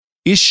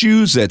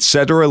Issues,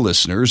 etc.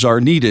 listeners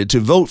are needed to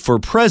vote for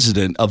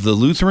president of the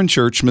Lutheran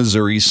Church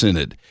Missouri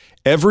Synod.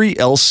 Every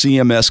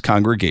LCMS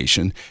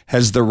congregation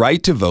has the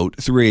right to vote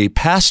through a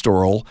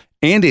pastoral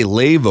and a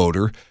lay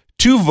voter,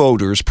 2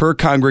 voters per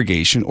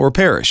congregation or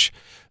parish.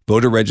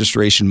 Voter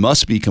registration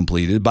must be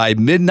completed by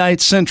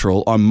midnight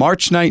Central on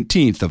March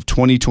 19th of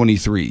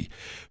 2023.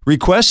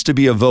 Request to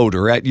be a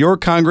voter at your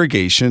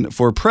congregation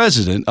for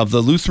president of the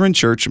Lutheran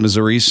Church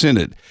Missouri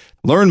Synod.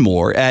 Learn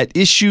more at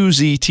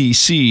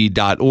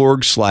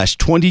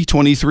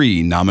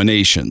issuesetc.org/2023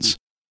 nominations.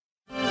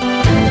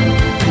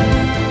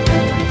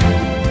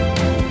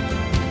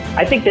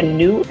 I think the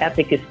new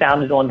ethic is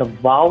founded on the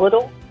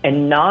volatile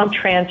and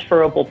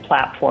non-transferable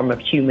platform of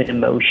human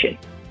emotion.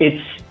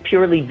 It's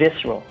purely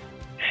visceral,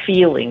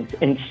 feelings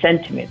and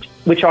sentiment,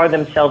 which are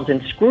themselves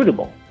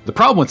inscrutable. The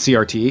problem with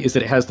CRT is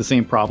that it has the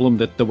same problem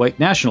that the white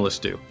nationalists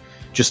do.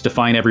 Just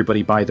define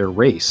everybody by their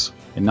race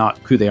and not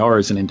who they are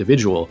as an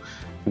individual.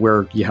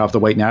 Where you have the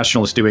white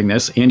nationalists doing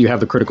this and you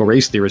have the critical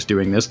race theorists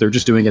doing this, they're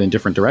just doing it in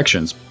different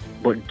directions.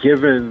 But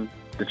given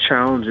the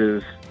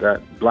challenges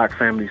that black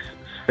families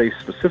face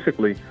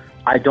specifically,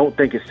 I don't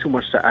think it's too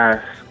much to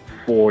ask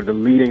for the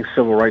leading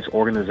civil rights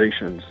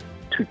organizations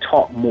to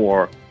talk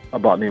more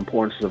about the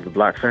importance of the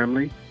black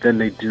family than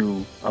they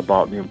do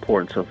about the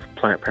importance of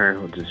Planned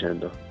Parenthood's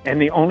agenda. And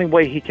the only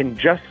way he can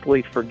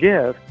justly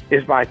forgive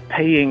is by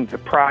paying the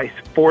price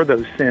for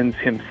those sins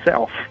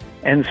himself.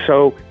 And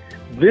so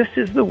this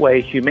is the way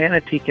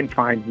humanity can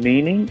find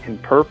meaning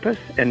and purpose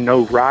and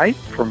know right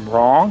from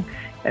wrong,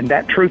 and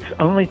that truth's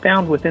only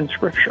found within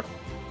Scripture.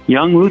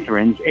 Young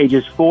Lutherans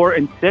ages 4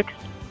 and 6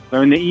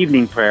 learn the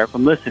evening prayer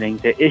from listening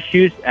to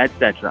Issues,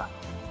 etc.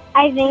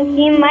 I thank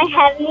you, my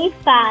Heavenly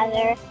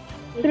Father,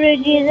 through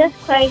Jesus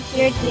Christ,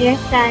 your dear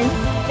Son,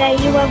 that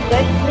you have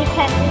graciously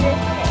kept me this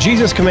day.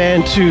 Jesus'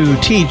 command to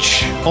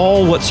teach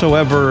all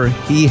whatsoever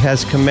he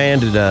has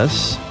commanded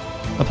us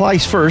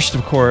applies first,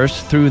 of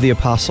course, through the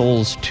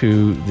apostles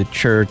to the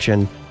church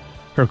and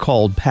her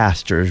called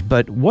pastors.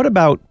 But what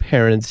about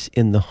parents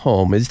in the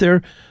home? Is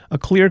there a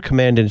clear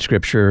command in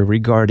Scripture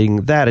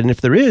regarding that? And if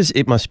there is,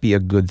 it must be a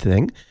good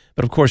thing.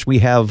 But of course, we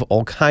have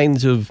all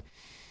kinds of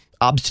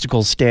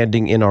obstacles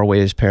standing in our way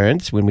as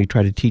parents when we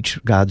try to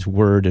teach God's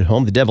Word at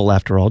home. The devil,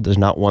 after all, does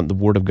not want the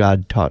Word of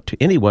God taught to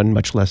anyone,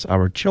 much less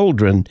our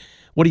children.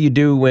 What do you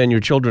do when your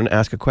children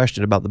ask a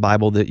question about the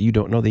Bible that you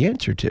don't know the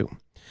answer to?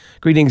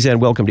 Greetings and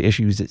welcome to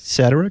Issues,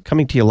 Etc.,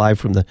 coming to you live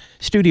from the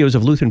studios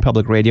of Lutheran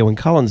Public Radio in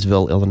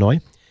Collinsville,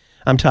 Illinois.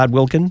 I'm Todd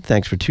Wilkin.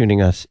 Thanks for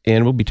tuning us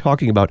in. We'll be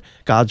talking about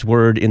God's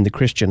Word in the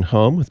Christian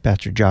Home with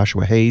Pastor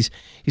Joshua Hayes.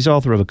 He's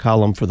author of a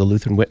column for the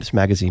Lutheran Witness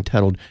magazine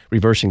titled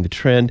Reversing the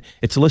Trend.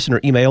 It's a listener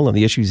email on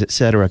the Issues,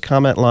 Etc.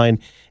 comment line.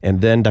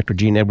 And then Dr.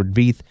 Gene Edward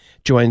Veith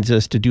joins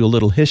us to do a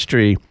little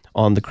history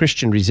on the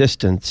Christian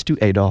resistance to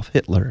Adolf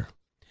Hitler.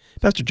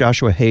 Pastor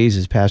Joshua Hayes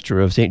is pastor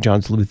of St.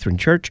 John's Lutheran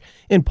Church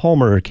in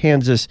Palmer,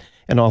 Kansas,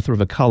 and author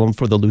of a column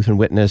for the Lutheran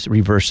Witness,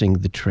 Reversing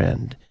the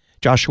Trend.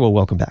 Joshua,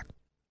 welcome back.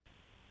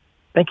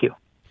 Thank you.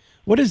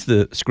 What is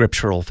the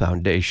scriptural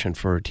foundation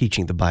for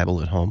teaching the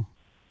Bible at home?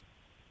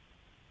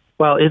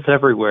 Well, it's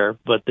everywhere,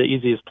 but the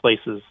easiest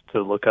places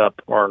to look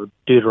up are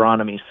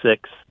Deuteronomy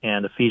 6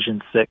 and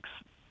Ephesians 6.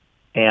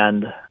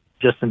 And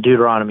just in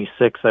Deuteronomy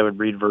 6, I would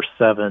read verse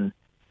 7,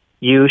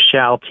 "You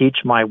shall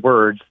teach my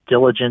words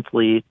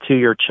diligently to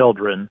your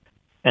children,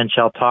 and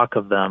shall talk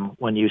of them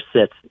when you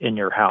sit in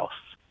your house."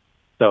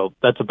 So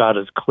that's about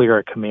as clear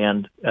a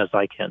command as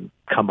I can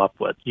come up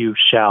with. You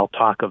shall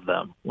talk of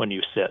them when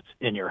you sit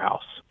in your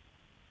house.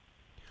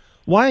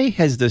 Why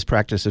has this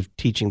practice of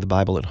teaching the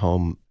Bible at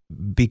home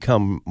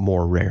become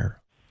more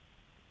rare?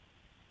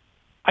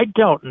 I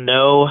don't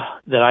know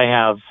that I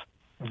have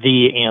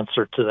the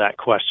answer to that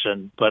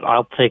question, but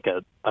I'll take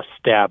a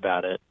stab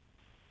at it.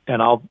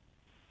 And I'll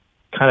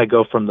kind of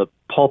go from the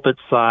pulpit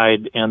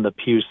side and the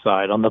pew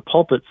side. On the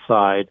pulpit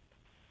side,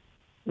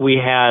 we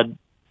had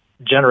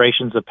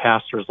generations of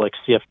pastors like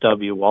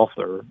C.F.W.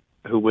 Walther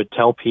who would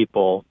tell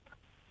people,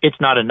 it's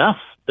not enough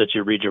that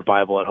you read your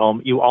Bible at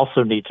home. You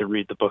also need to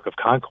read the Book of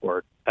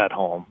Concord at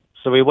home.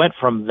 So we went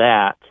from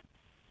that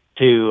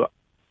to,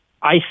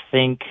 I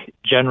think,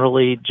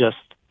 generally just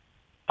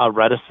a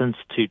reticence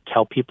to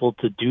tell people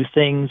to do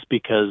things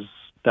because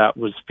that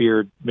was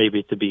feared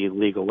maybe to be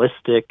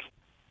legalistic,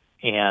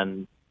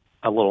 and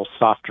a little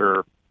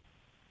softer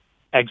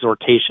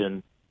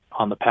exhortation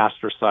on the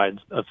pastor side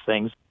of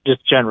things,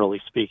 just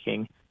generally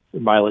speaking. The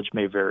mileage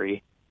may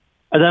vary.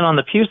 And then on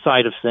the pew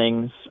side of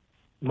things,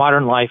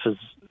 modern life is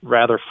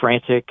rather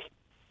frantic.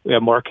 We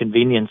have more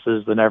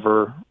conveniences than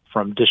ever,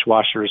 from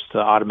dishwashers to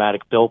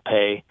automatic bill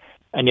pay,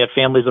 and yet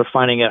families are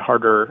finding it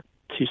harder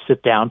to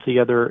sit down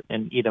together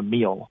and eat a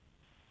meal.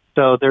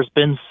 So there's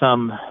been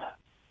some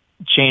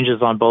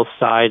changes on both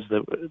sides,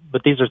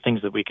 but these are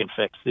things that we can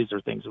fix. These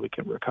are things that we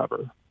can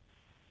recover.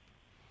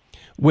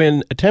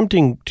 When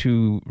attempting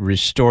to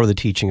restore the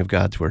teaching of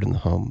God's Word in the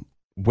home,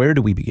 where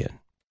do we begin?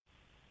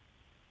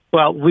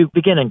 Well, we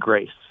begin in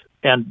grace,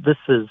 and this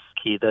is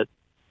key, that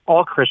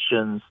all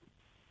Christians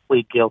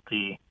plead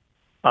guilty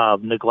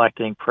of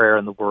neglecting prayer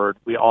and the word,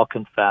 we all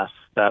confess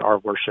that our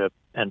worship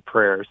and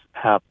prayers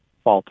have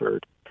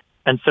faltered.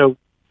 And so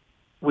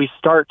we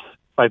start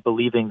by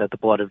believing that the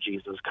blood of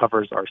Jesus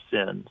covers our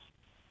sins,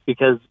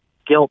 because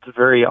guilt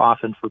very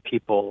often for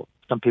people,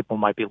 some people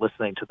might be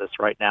listening to this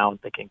right now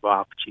and thinking,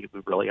 wow, gee,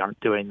 we really aren't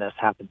doing this,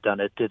 haven't done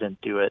it, didn't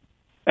do it.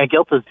 And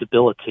guilt is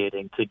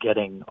debilitating to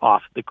getting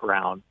off the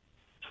ground.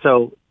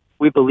 So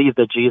we believe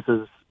that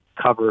Jesus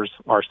covers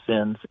our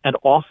sins and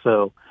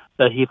also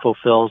that he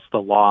fulfills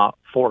the law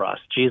for us.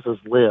 Jesus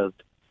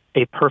lived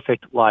a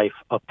perfect life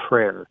of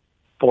prayer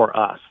for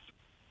us.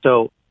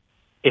 So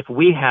if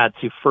we had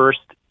to first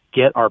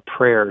get our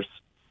prayers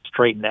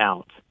straightened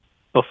out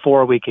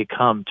before we could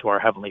come to our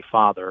Heavenly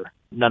Father,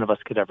 none of us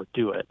could ever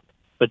do it.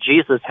 But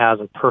Jesus has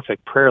a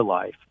perfect prayer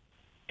life.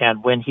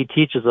 And when he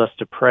teaches us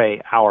to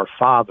pray, Our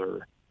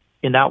Father,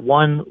 in that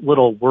one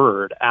little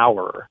word,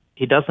 our,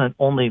 he doesn't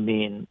only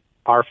mean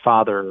our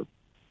Father,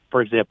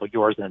 for example,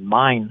 yours and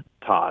mine,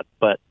 Todd,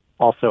 but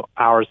also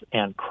ours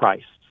and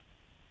Christ's.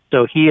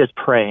 So he is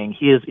praying,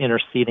 he is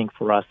interceding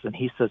for us, and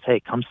he says,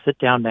 hey, come sit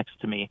down next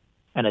to me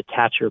and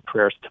attach your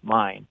prayers to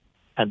mine,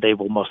 and they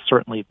will most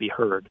certainly be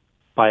heard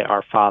by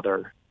our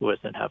Father who is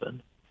in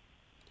heaven.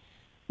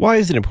 Why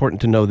is it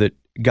important to know that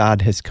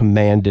God has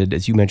commanded,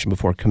 as you mentioned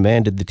before,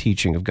 commanded the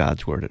teaching of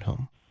God's word at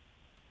home?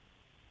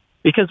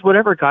 Because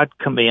whatever God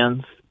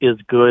commands is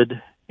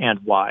good and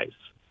wise.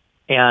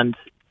 And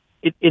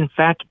it, in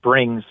fact,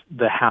 brings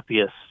the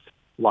happiest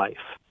life,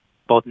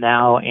 both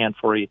now and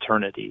for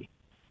eternity.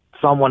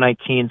 Psalm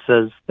 119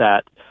 says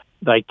that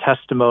thy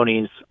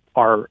testimonies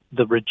are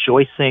the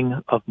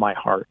rejoicing of my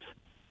heart,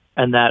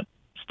 and that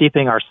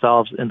steeping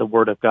ourselves in the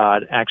Word of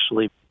God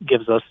actually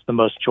gives us the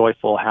most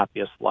joyful,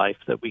 happiest life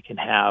that we can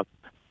have,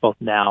 both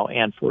now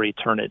and for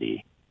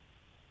eternity.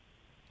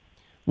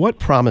 What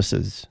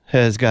promises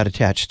has God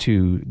attached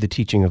to the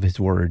teaching of his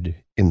word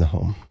in the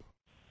home?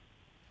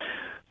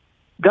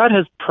 God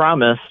has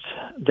promised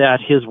that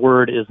his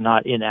word is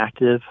not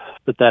inactive,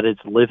 but that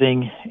it's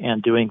living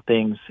and doing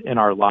things in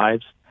our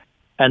lives,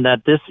 and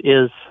that this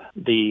is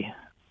the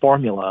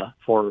formula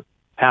for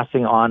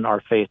passing on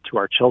our faith to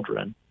our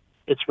children.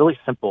 It's really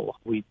simple.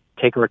 We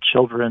take our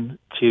children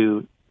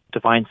to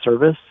divine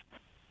service,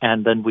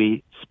 and then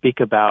we speak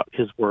about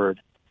his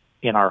word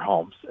in our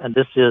homes. And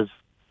this is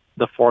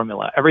the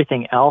formula.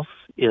 Everything else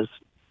is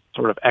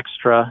sort of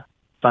extra.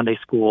 Sunday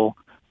school,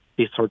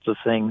 these sorts of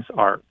things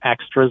are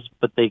extras,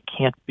 but they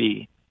can't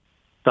be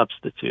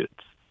substitutes.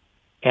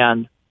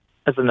 And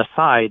as an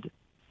aside,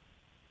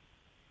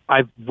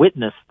 I've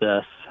witnessed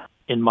this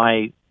in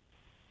my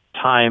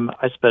time.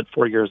 I spent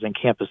 4 years in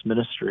campus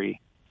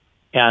ministry,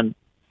 and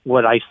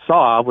what I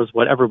saw was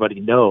what everybody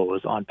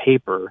knows on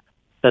paper,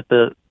 that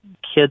the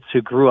kids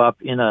who grew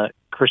up in a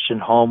Christian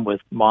home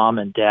with mom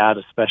and dad,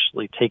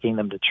 especially taking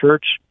them to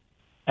church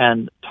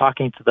and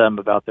talking to them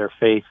about their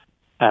faith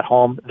at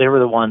home, they were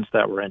the ones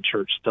that were in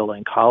church still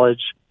in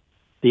college.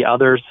 The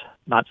others,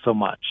 not so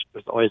much.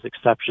 There's always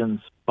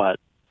exceptions, but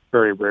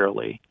very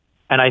rarely.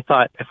 And I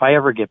thought, if I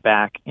ever get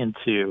back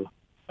into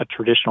a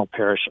traditional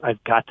parish,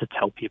 I've got to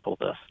tell people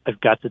this.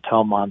 I've got to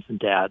tell moms and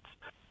dads,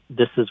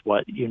 this is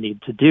what you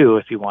need to do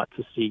if you want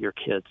to see your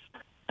kids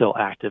still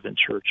active in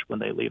church when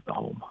they leave the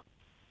home.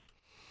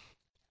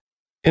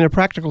 In a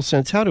practical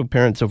sense, how do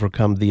parents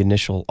overcome the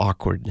initial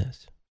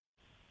awkwardness?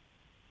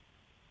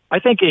 I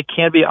think it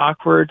can be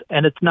awkward,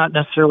 and it's not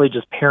necessarily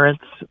just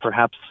parents.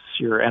 Perhaps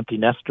you're empty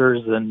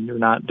nesters and you're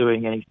not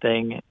doing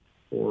anything,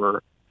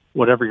 or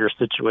whatever your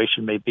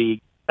situation may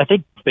be. I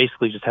think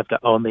basically just have to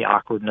own the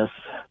awkwardness,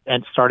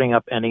 and starting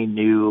up any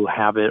new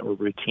habit or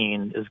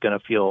routine is going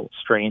to feel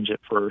strange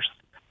at first.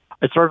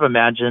 I sort of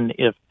imagine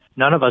if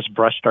none of us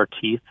brushed our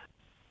teeth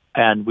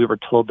and we were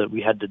told that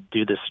we had to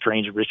do this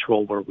strange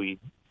ritual where we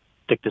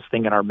stick this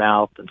thing in our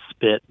mouth and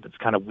spit. It's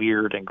kind of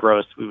weird and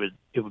gross.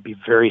 It would be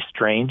very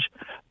strange.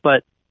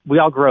 But we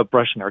all grew up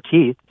brushing our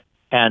teeth,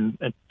 and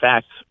in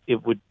fact,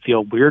 it would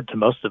feel weird to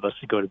most of us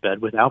to go to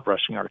bed without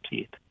brushing our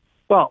teeth.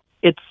 Well,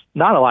 it's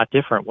not a lot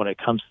different when it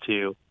comes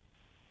to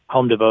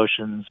home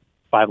devotions,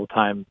 Bible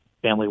time,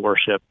 family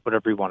worship,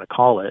 whatever you want to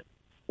call it.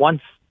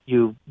 Once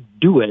you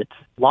do it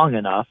long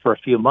enough for a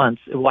few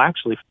months, it will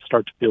actually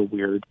start to feel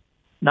weird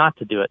not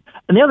to do it.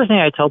 And the other thing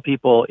I tell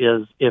people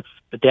is if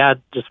a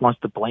dad just wants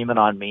to blame it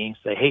on me,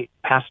 say, hey,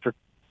 pastor,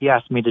 he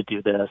asked me to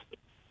do this.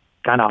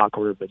 Kind of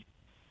awkward, but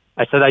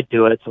I said I'd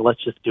do it, so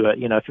let's just do it.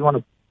 You know, if you want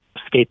to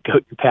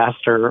scapegoat your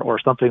pastor or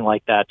something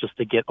like that just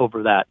to get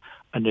over that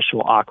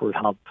initial awkward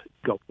hump,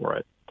 go for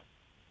it.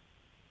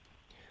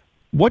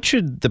 What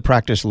should the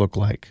practice look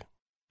like?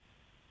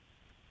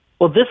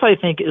 Well, this, I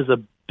think, is a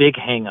big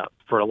hang-up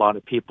for a lot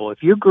of people.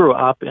 If you grew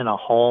up in a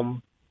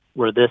home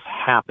where this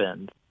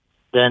happened,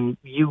 then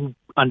you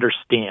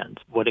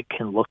understand what it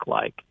can look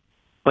like.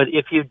 But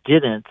if you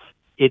didn't,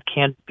 it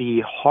can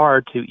be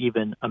hard to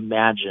even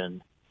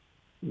imagine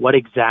what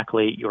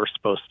exactly you're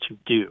supposed to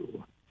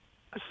do,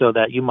 so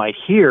that you might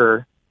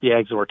hear the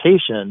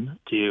exhortation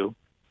to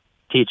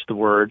teach the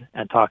word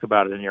and talk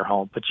about it in your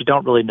home, but you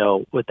don't really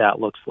know what that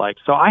looks like.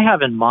 So I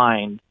have in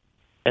mind,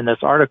 in this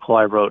article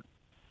I wrote,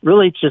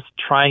 really just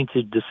trying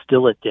to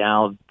distill it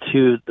down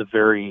to the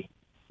very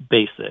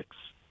basics.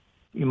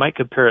 You might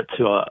compare it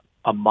to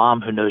a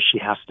mom who knows she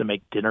has to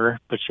make dinner,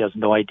 but she has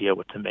no idea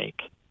what to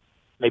make.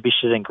 Maybe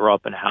she didn't grow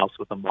up in a house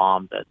with a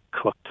mom that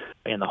cooked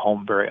in the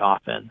home very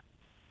often.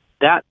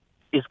 That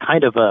is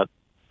kind of a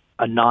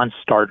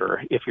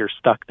non-starter if you're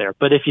stuck there.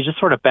 But if you just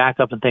sort of back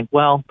up and think,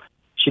 well,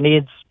 she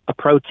needs a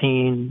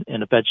protein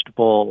and a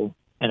vegetable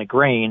and a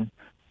grain,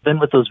 then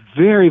with those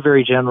very,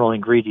 very general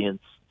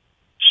ingredients,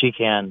 she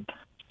can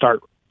start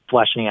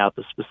fleshing out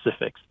the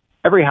specifics.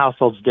 Every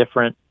household's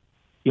different.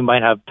 You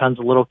might have tons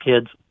of little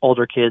kids,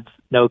 older kids,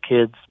 no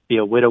kids, be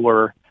a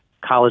widower,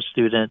 college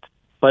student.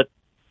 But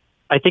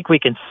I think we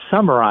can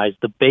summarize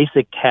the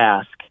basic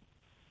task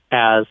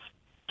as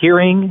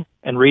hearing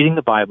and reading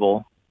the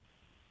Bible,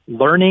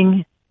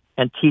 learning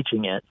and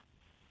teaching it,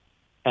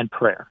 and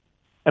prayer.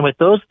 And with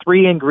those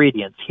three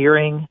ingredients,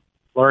 hearing,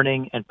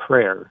 learning, and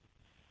prayer,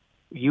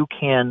 you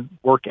can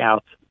work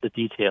out the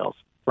details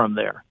from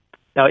there.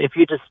 Now, if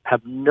you just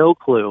have no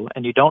clue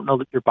and you don't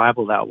know your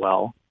Bible that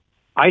well,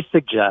 I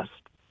suggest,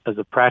 as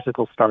a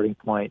practical starting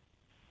point,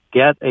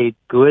 get a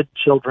good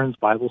children's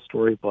Bible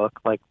story book,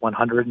 like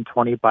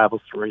 120 Bible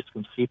Stories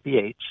from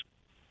CPH.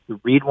 You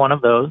read one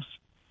of those.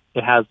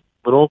 It has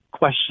little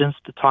questions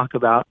to talk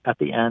about at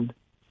the end,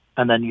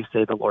 and then you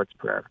say the Lord's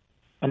Prayer.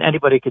 And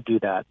anybody could do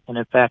that. And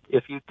in fact,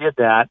 if you did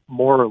that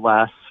more or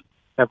less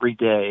every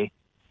day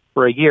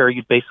for a year,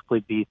 you'd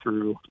basically be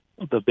through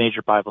the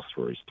major Bible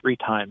stories 3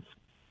 times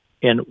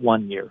in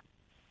 1 year.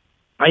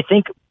 I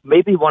think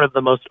maybe one of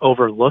the most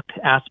overlooked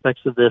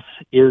aspects of this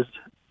is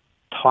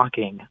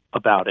talking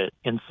about it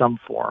in some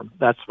form.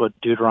 That's what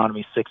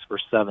Deuteronomy 6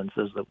 verse 7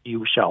 says, that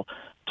you shall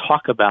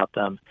talk about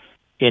them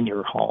in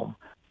your home.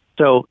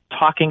 So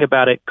talking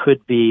about it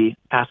could be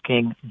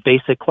asking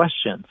basic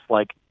questions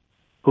like,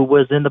 who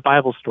was in the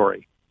Bible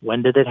story?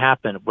 When did it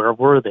happen? Where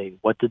were they?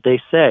 What did they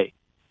say?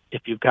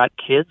 If you've got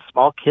kids,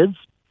 small kids,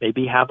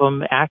 maybe have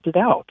them act it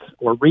out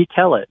or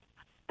retell it.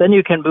 Then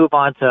you can move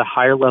on to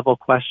higher level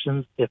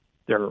questions. If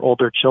they're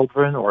older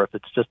children or if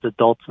it's just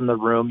adults in the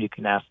room, you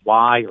can ask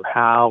why or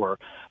how or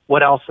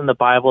what else in the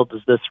Bible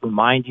does this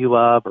remind you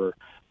of, or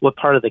what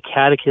part of the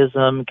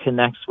catechism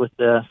connects with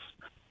this.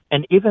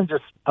 And even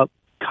just a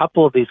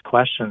couple of these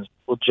questions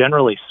will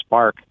generally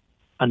spark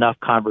enough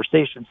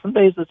conversation. Some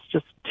days it's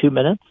just 2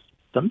 minutes.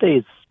 Some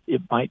days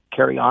it might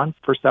carry on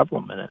for several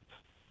minutes.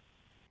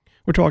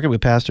 We're talking with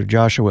Pastor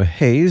Joshua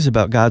Hayes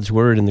about God's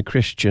Word in the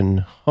Christian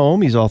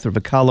Home. He's author of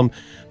a column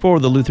for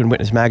the Lutheran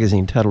Witness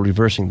magazine titled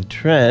Reversing the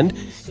Trend.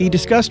 He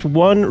discussed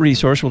one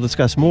resource. We'll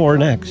discuss more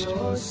next.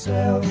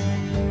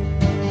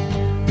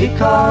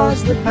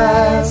 Because the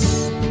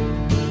past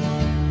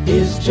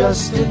is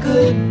just a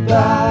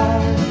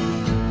goodbye.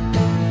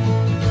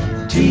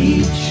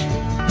 Teach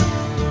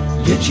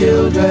your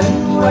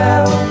children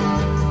well.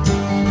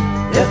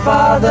 Their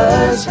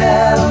father's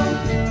hell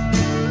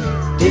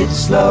did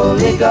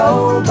slowly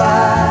go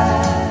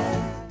by.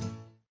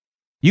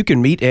 You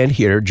can meet and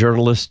hear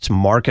journalists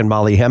Mark and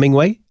Molly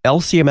Hemingway,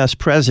 LCMS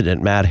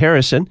President Matt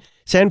Harrison,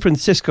 San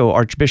Francisco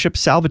Archbishop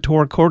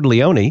Salvatore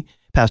Cordileone,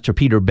 Pastor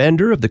Peter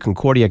Bender of the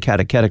Concordia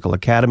Catechetical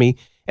Academy,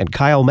 and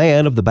Kyle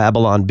Mann of the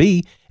Babylon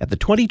Bee at the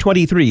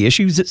 2023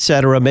 Issues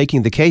Etc.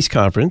 Making the Case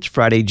Conference,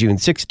 Friday, June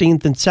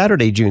 16th and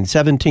Saturday, June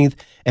 17th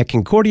at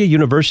Concordia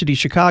University,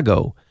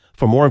 Chicago.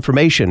 For more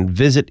information,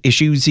 visit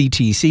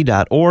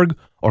issuesetc.org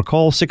or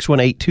call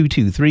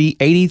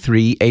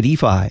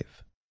 618-223-8385.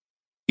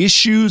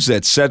 Issues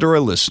Etc.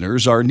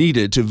 listeners are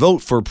needed to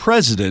vote for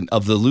president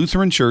of the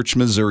Lutheran Church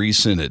Missouri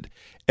Synod.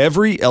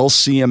 Every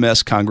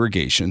LCMS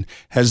congregation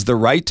has the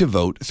right to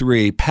vote through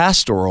a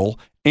pastoral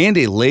and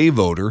a lay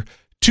voter,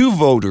 2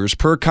 voters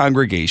per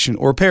congregation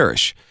or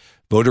parish.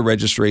 Voter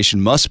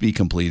registration must be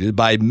completed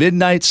by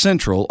midnight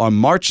Central on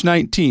March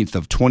 19th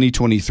of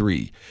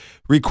 2023.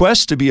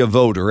 Request to be a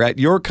voter at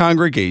your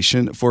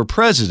congregation for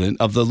president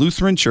of the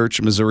Lutheran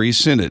Church Missouri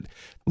Synod.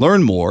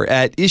 Learn more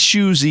at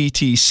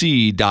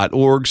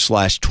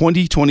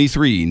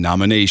issuesetc.org/2023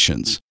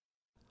 nominations.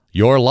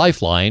 Your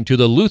lifeline to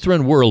the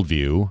Lutheran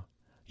worldview.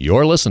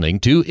 You're listening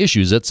to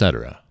Issues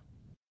Etc.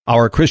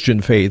 Our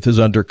Christian faith is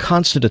under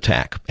constant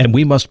attack, and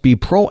we must be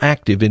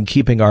proactive in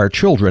keeping our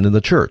children in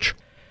the church.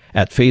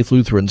 At Faith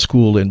Lutheran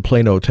School in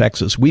Plano,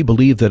 Texas, we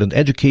believe that an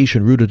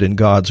education rooted in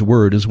God's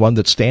Word is one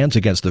that stands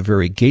against the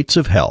very gates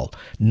of hell.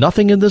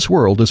 Nothing in this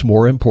world is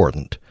more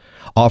important.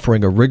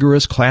 Offering a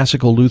rigorous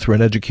classical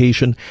Lutheran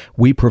education,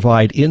 we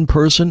provide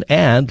in-person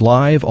and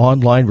live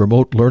online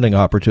remote learning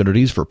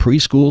opportunities for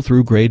preschool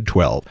through grade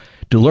 12.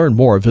 To learn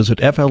more, visit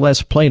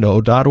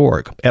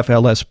flsplano.org,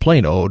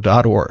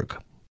 flsplano.org.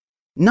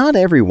 Not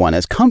everyone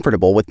is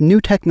comfortable with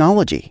new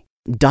technology.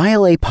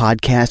 Dial A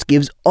Podcast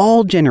gives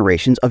all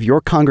generations of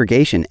your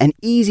congregation an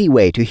easy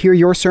way to hear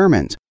your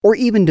sermons, or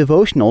even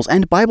devotionals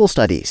and Bible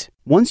studies.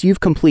 Once you've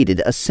completed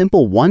a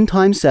simple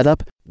one-time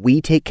setup,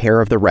 we take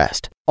care of the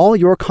rest. All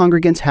your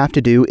congregants have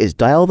to do is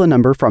dial the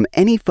number from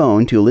any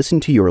phone to listen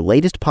to your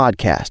latest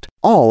podcast,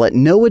 all at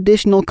no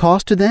additional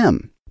cost to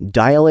them.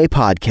 Dial A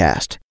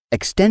Podcast.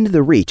 Extend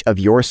the reach of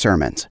your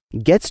sermons.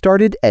 Get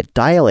started at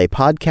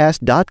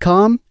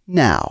dialapodcast.com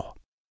now.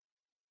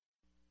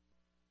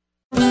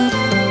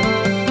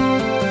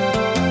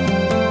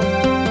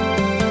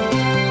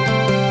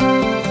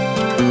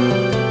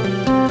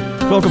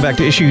 Welcome back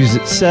to Issues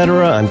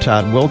Etc. I'm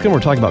Todd Wilken.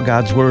 We're talking about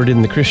God's Word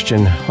in the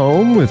Christian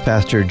home with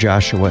Pastor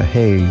Joshua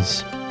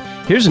Hayes.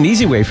 Here's an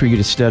easy way for you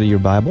to study your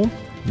Bible.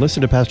 Listen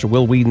to Pastor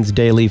Will Whedon's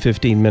daily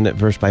 15-minute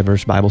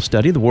verse-by-verse Bible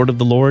study. The Word of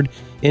the Lord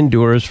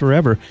endures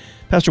forever.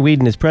 Pastor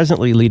Whedon is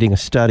presently leading a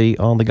study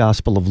on the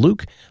Gospel of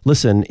Luke.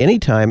 Listen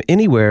anytime,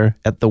 anywhere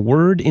at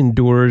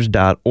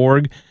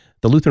thewordendures.org,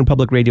 the Lutheran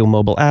Public Radio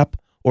mobile app,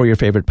 or your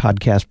favorite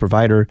podcast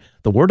provider.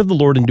 The Word of the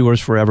Lord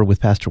endures forever with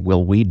Pastor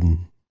Will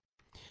Whedon.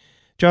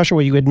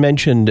 Joshua, you had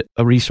mentioned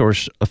a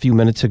resource a few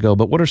minutes ago,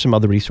 but what are some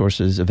other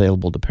resources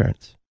available to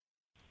parents?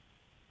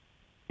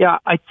 Yeah,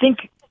 I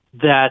think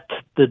that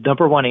the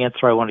number one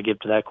answer I want to give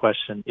to that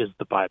question is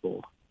the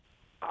Bible.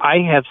 I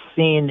have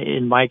seen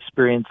in my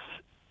experience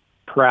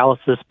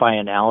paralysis by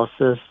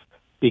analysis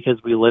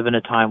because we live in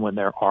a time when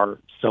there are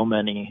so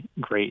many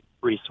great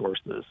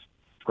resources,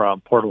 from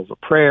Portals of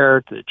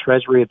Prayer to the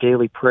Treasury of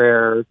Daily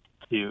Prayer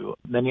to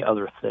many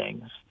other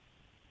things.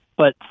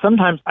 But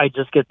sometimes I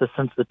just get the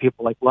sense that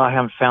people are like, well, I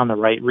haven't found the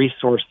right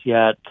resource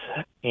yet.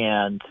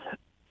 And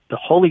the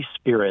Holy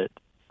Spirit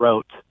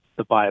wrote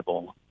the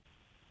Bible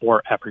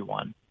for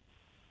everyone.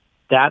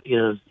 That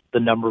is the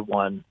number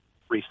one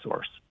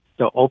resource.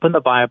 So open the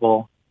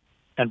Bible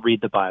and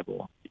read the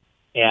Bible.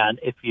 And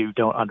if you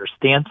don't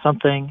understand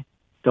something,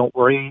 don't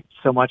worry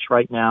so much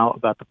right now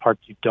about the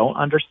parts you don't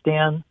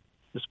understand.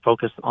 Just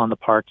focus on the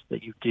parts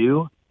that you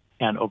do.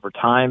 And over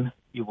time,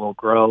 you will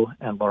grow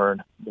and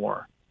learn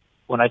more.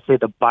 When I say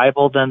the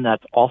Bible, then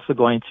that's also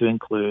going to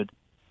include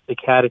the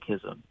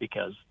Catechism,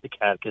 because the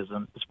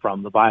Catechism is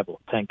from the Bible.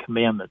 10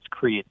 Commandments,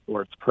 Creed,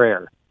 Lord's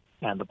Prayer,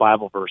 and the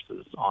Bible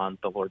verses on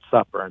the Lord's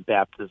Supper and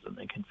baptism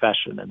and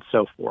confession and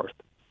so forth.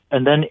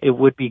 And then it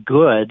would be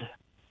good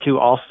to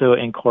also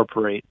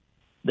incorporate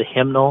the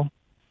hymnal.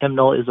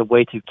 Hymnal is a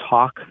way to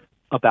talk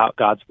about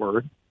God's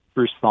Word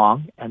through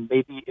song. And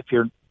maybe if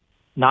you're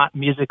not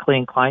musically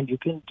inclined, you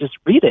can just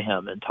read a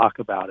hymn and talk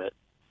about it.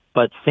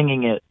 But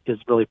singing it is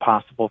really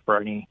possible for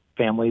any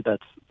family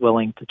that's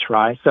willing to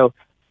try. So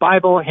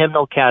Bible,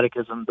 hymnal,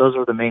 catechism, those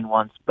are the main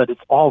ones, but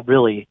it's all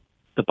really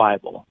the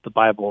Bible. The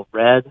Bible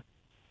read, the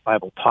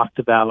Bible talked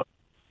about,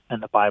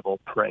 and the Bible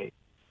prayed.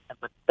 And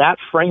with that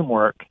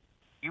framework,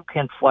 you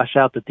can flesh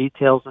out the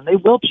details, and they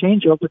will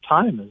change over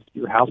time as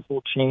your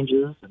household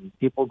changes and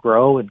people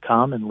grow and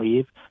come and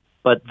leave.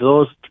 But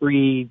those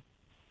three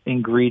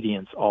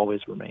ingredients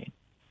always remain.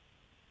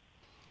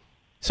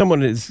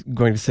 Someone is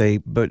going to say,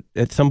 but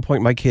at some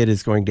point my kid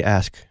is going to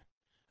ask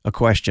a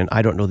question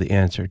I don't know the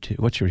answer to.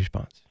 What's your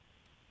response?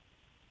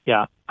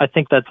 Yeah, I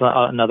think that's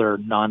another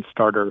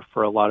non-starter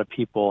for a lot of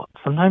people.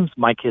 Sometimes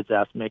my kids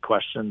ask me a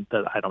question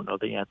that I don't know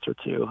the answer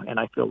to, and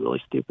I feel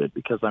really stupid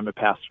because I'm a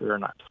pastor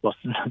and I'm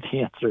supposed to know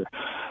the answer.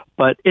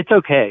 But it's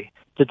okay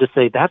to just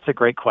say, that's a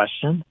great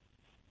question.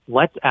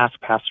 Let's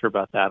ask Pastor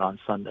about that on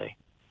Sunday.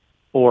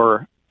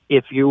 Or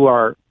if you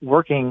are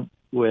working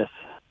with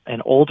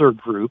an older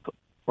group,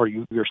 or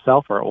you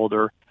yourself are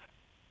older,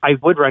 I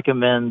would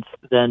recommend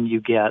then you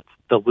get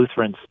the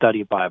Lutheran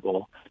Study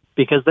Bible,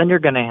 because then you're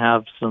going to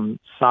have some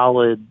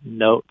solid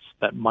notes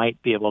that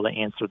might be able to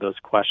answer those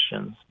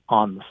questions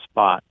on the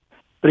spot.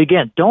 But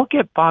again, don't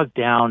get bogged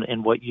down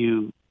in what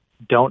you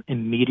don't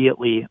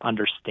immediately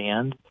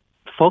understand.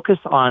 Focus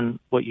on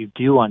what you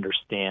do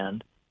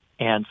understand,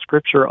 and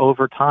Scripture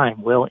over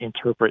time will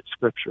interpret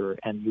Scripture,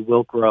 and you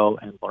will grow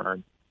and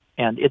learn.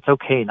 And it's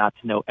okay not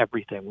to know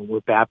everything. When we're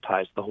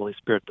baptized, the Holy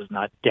Spirit does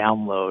not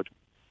download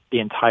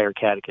the entire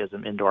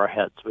catechism into our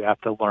heads. We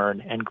have to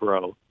learn and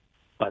grow,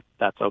 but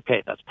that's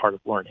okay. That's part of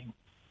learning.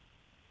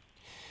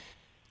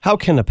 How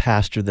can a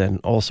pastor then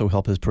also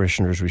help his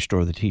parishioners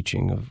restore the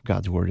teaching of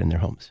God's Word in their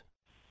homes?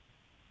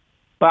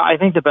 Well, I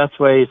think the best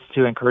way is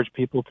to encourage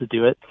people to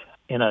do it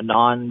in a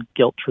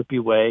non-guilt-trippy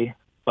way.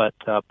 But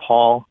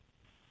Paul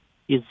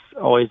is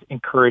always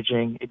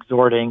encouraging,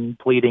 exhorting,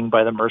 pleading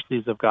by the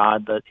mercies of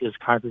God that his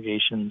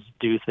congregations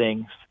do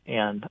things.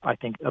 And I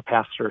think a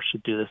pastor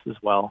should do this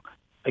as well.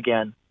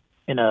 Again,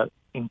 in an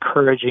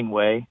encouraging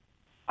way.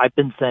 I've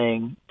been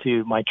saying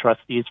to my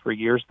trustees for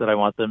years that I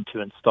want them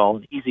to install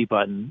an easy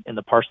button in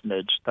the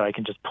parsonage that I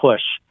can just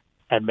push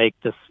and make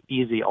this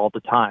easy all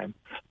the time.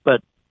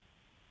 But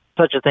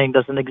such a thing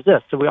doesn't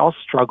exist. So we all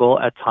struggle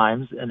at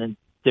times and in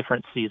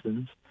different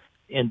seasons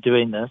in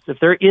doing this. If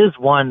there is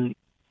one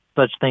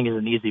such thing as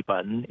an easy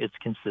button, it's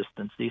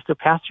consistency. So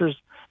pastors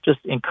just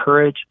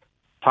encourage,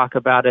 talk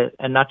about it,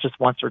 and not just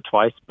once or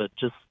twice, but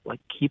just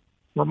like keep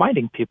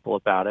reminding people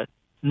about it.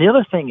 And the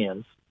other thing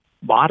is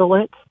model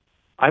it.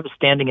 I have a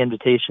standing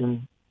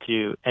invitation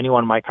to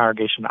anyone in my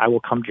congregation. I will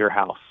come to your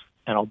house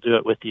and I'll do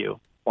it with you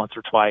once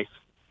or twice,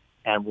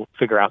 and we'll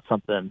figure out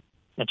something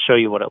and show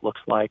you what it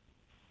looks like.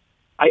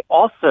 I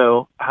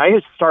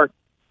start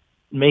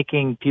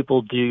making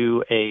people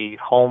do a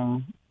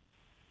home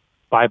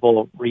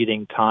Bible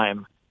reading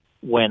time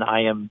when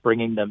I am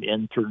bringing them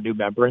in through new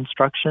member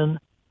instruction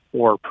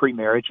or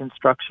pre-marriage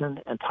instruction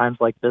and times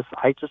like this,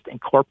 I just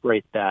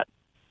incorporate that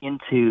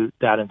into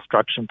that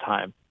instruction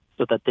time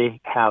so that they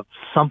have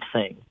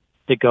something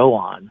to go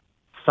on,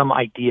 some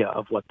idea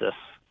of what this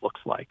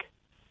looks like.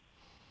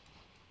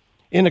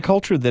 In a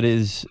culture that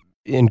is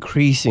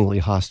increasingly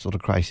hostile to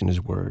Christ and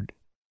His Word,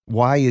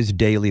 why is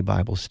daily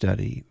Bible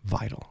study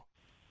vital?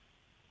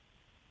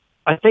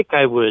 I think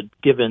I would,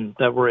 given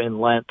that we're in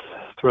Lent,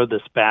 throw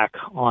this back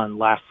on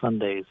last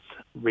Sunday's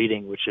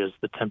reading, which is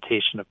the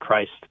temptation of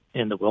Christ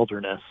in the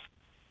wilderness.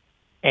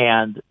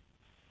 And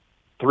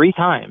 3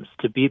 times,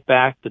 to beat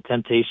back the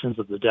temptations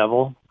of the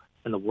devil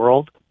and the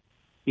world,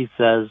 he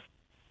says,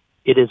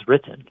 "It is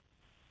written."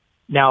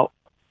 Now,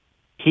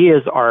 he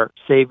is our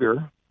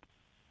Savior.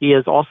 He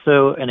is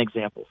also an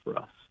example for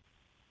us.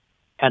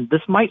 And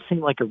this might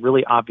seem like a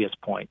really obvious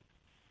point,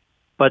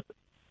 but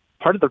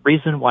part of the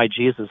reason why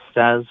Jesus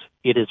says,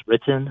 "It is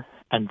written,"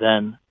 and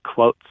then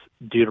quotes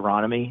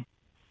Deuteronomy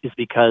is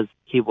because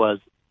he was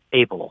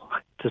able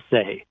to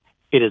say,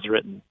 "It is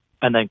written,"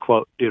 and then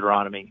quote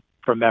Deuteronomy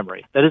from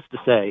memory. That is to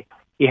say,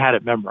 he had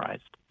it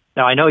memorized.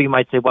 Now, I know you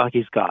might say, well,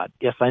 he's God.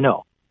 Yes, I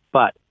know.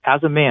 But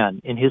as a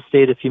man, in his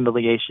state of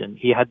humiliation,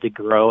 he had to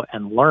grow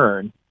and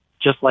learn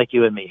just like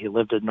you and me. He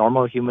lived a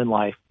normal human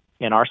life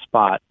in our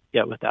spot,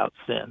 yet without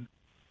sin.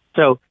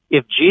 So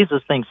if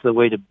Jesus thinks the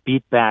way to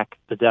beat back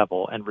the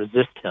devil and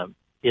resist him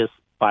is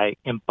by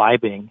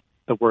imbibing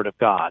the Word of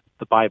God,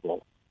 the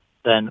Bible,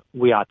 then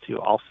we ought to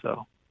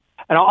also.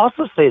 And I'll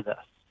also say this.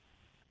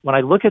 When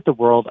I look at the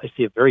world, I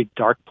see a very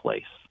dark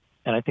place.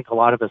 And I think a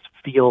lot of us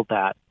feel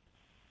that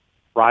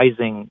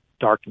rising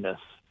darkness.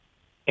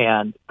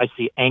 And I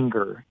see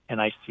anger,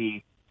 and I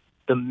see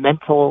the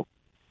mental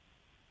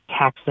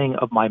taxing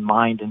of my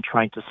mind in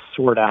trying to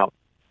sort out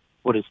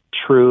what is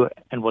true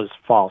and what is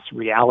false,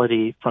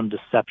 reality from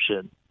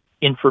deception,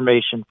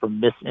 information from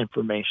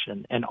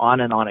misinformation, and on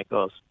it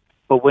goes.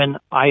 But when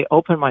I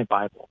open my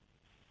Bible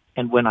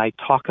and when I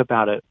talk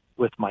about it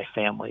with my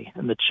family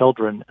and the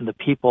children and the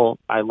people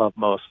I love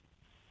most,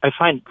 I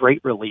find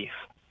great relief.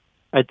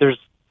 There's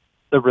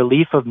the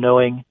relief of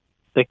knowing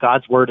that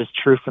God's Word is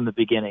true from the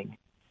beginning,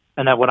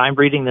 and that when I'm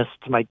reading this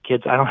to my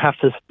kids, I don't have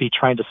to be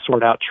trying to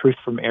sort out truth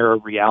from error,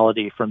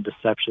 reality from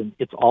deception.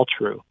 It's all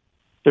true.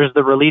 There's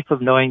the relief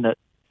of knowing that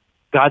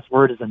God's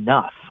Word is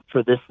enough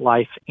for this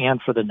life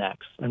and for the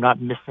next. I'm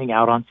not missing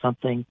out on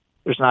something.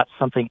 There's not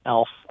something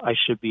else I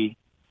should be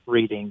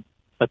reading,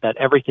 but that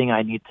everything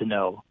I need to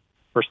know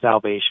for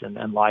salvation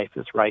and life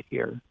is right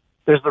here.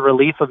 There's the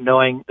relief of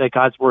knowing that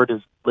God's Word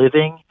is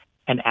living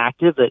and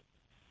active, that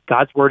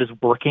God's Word is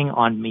working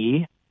on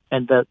me,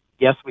 and that,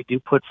 yes, we do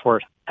put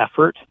forth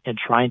effort in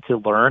trying to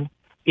learn.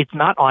 It's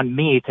not on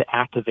me to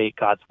activate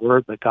God's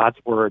Word, but God's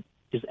Word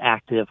is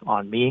active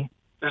on me.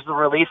 There's the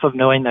relief of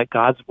knowing that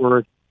God's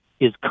Word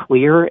is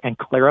clear and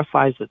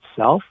clarifies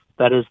itself.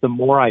 That is, the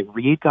more I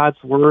read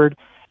God's Word,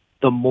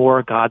 the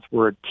more God's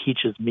Word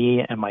teaches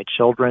me and my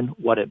children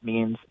what it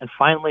means. And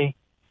finally,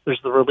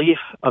 there's the relief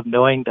of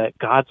knowing that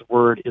God's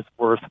Word is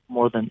worth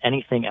more than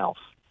anything else.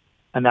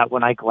 And that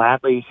when I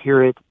gladly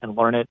hear it and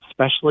learn it,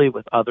 especially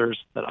with others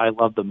that I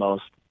love the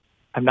most,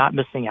 I'm not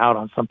missing out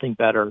on something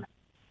better.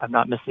 I'm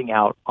not missing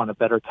out on a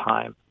better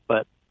time,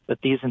 but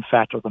that these, in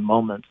fact, are the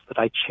moments that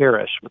I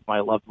cherish with my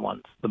loved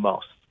ones the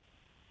most.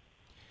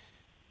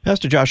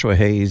 Pastor Joshua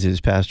Hayes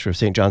is pastor of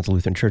St. John's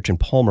Lutheran Church in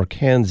Palmer,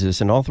 Kansas,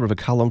 and author of a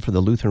column for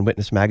the Lutheran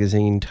Witness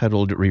magazine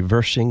titled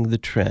Reversing the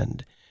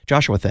Trend.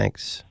 Joshua,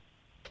 thanks.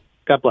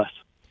 God bless.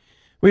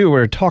 We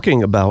were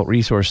talking about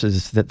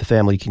resources that the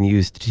family can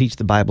use to teach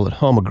the Bible at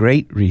home. A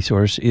great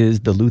resource is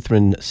the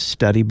Lutheran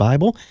Study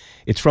Bible.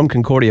 It's from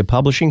Concordia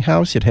Publishing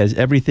House. It has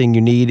everything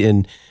you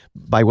need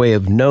by way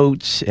of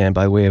notes and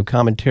by way of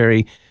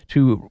commentary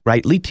to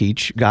rightly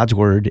teach God's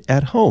Word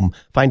at home.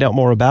 Find out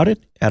more about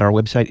it at our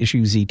website,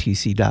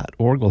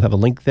 issuesetc.org. We'll have a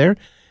link there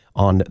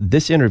on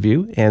this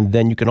interview, and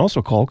then you can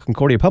also call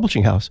Concordia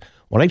Publishing House,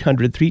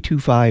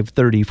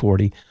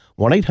 1-800-325-3040,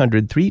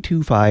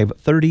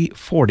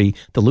 1-800-325-3040,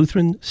 the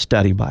Lutheran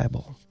Study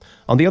Bible.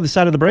 On the other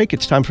side of the break,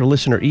 it's time for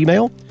listener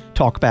email,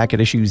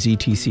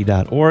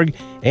 talkback@issuesetc.org,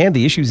 and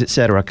the Issues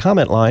Etc.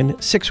 comment line,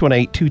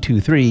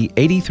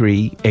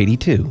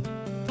 618-223-8382.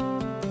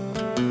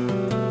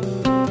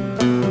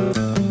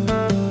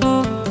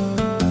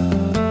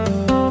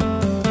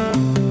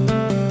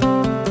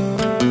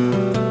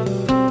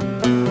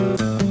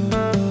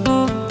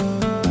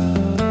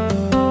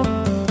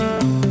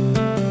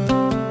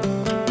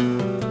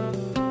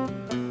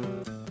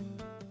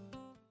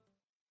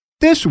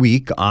 This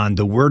week on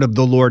The Word of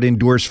the Lord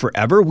Endures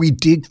Forever, we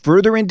dig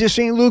further into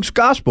St. Luke's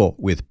Gospel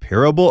with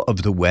Parable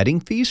of the Wedding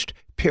Feast,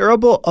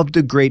 Parable of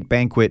the Great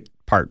Banquet,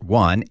 Part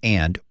 1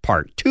 and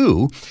Part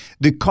 2,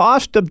 The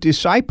Cost of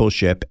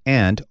Discipleship,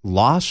 and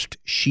Lost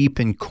Sheep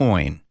and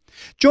Coin.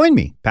 Join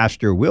me,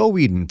 Pastor Will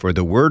Whedon, for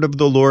The Word of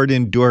the Lord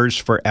Endures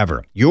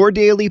Forever, your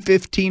daily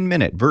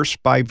 15-minute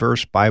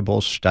verse-by-verse Bible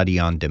study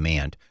on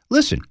demand.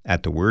 Listen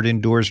at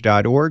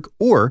thewordendures.org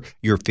or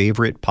your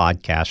favorite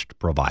podcast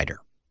provider.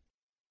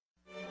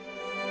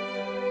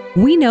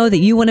 We know that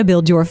you want to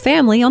build your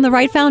family on the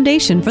right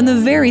foundation from the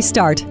very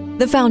start,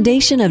 the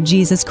foundation of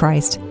Jesus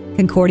Christ.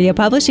 Concordia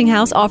Publishing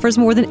House offers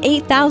more than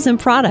 8,000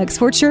 products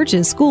for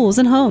churches, schools,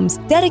 and homes,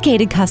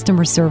 dedicated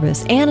customer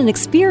service, and an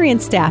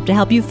experienced staff to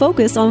help you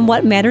focus on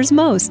what matters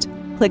most.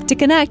 Click to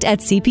connect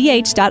at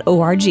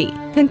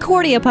cph.org.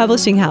 Concordia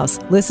Publishing House,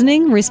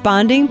 listening,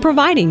 responding,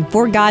 providing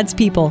for God's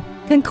people.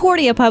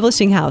 Concordia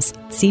Publishing House,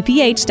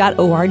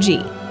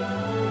 cph.org.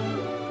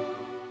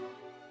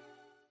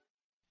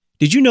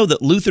 Did you know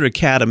that Luther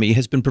Academy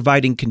has been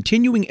providing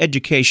continuing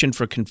education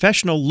for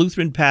confessional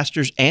Lutheran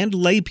pastors and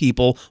lay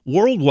people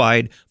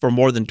worldwide for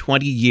more than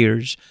 20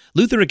 years?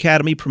 Luther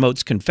Academy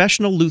promotes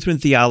confessional Lutheran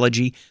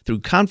theology through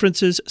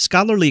conferences,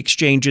 scholarly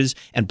exchanges,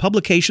 and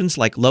publications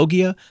like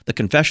Logia, the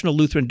Confessional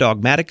Lutheran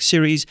Dogmatic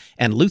Series,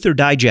 and Luther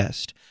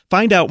Digest.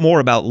 Find out more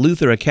about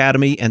Luther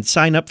Academy and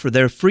sign up for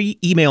their free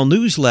email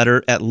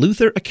newsletter at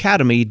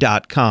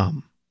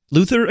lutheracademy.com.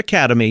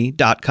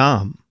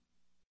 lutheracademy.com.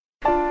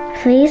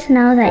 Please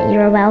know that you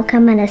are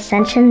welcome at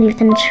Ascension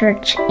Lutheran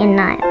Church in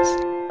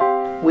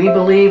Niles. We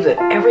believe that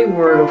every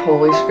word of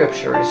Holy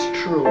Scripture is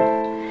true.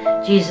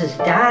 Jesus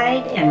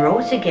died and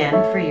rose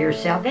again for your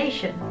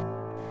salvation.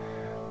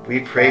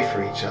 We pray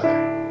for each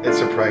other. It's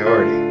a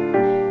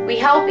priority. We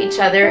help each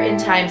other in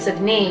times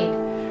of need.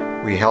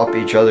 We help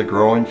each other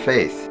grow in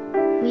faith.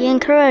 We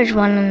encourage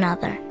one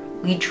another.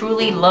 We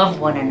truly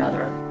love one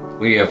another.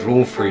 We have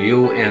room for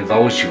you and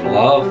those you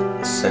love.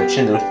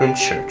 Ascension Lutheran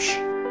Church,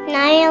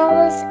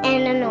 Niles,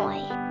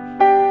 Illinois.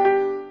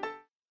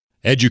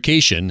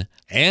 Education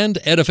and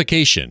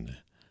edification.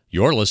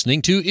 You're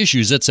listening to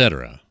Issues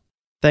Etc.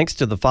 Thanks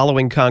to the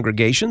following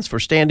congregations for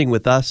standing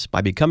with us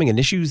by becoming an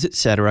Issues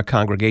Etc.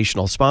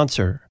 congregational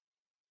sponsor.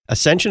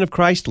 Ascension of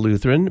Christ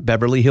Lutheran,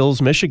 Beverly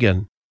Hills,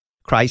 Michigan.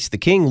 Christ the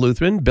King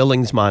Lutheran,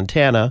 Billings,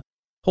 Montana.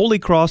 Holy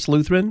Cross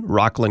Lutheran,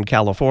 Rockland,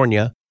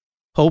 California.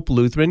 Hope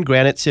Lutheran,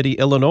 Granite City,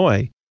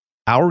 Illinois.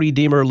 Our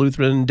Redeemer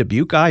Lutheran,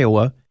 Dubuque,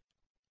 Iowa.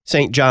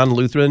 St. John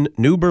Lutheran,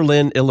 New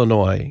Berlin,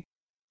 Illinois.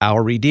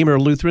 Our Redeemer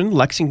Lutheran,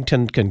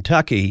 Lexington,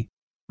 Kentucky.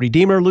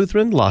 Redeemer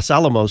Lutheran, Los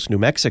Alamos, New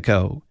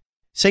Mexico.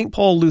 St.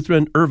 Paul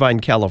Lutheran, Irvine,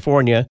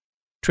 California.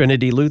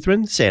 Trinity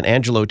Lutheran, San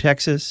Angelo,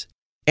 Texas.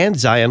 And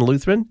Zion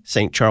Lutheran,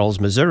 St. Charles,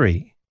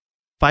 Missouri.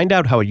 Find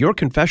out how your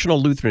confessional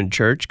Lutheran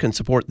church can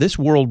support this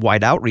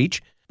worldwide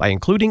outreach by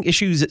including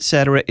Issues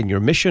Etc. in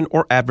your mission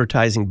or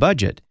advertising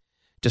budget.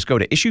 Just go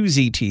to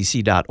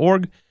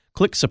issuesetc.org,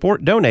 click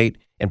Support Donate,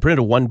 and print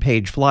a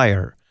one-page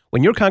flyer.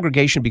 When your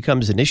congregation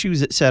becomes an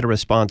Issues Etc.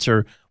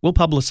 sponsor, we'll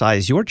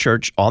publicize your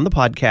church on the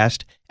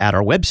podcast, at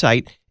our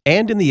website,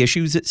 and in the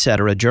Issues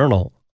Etc. journal.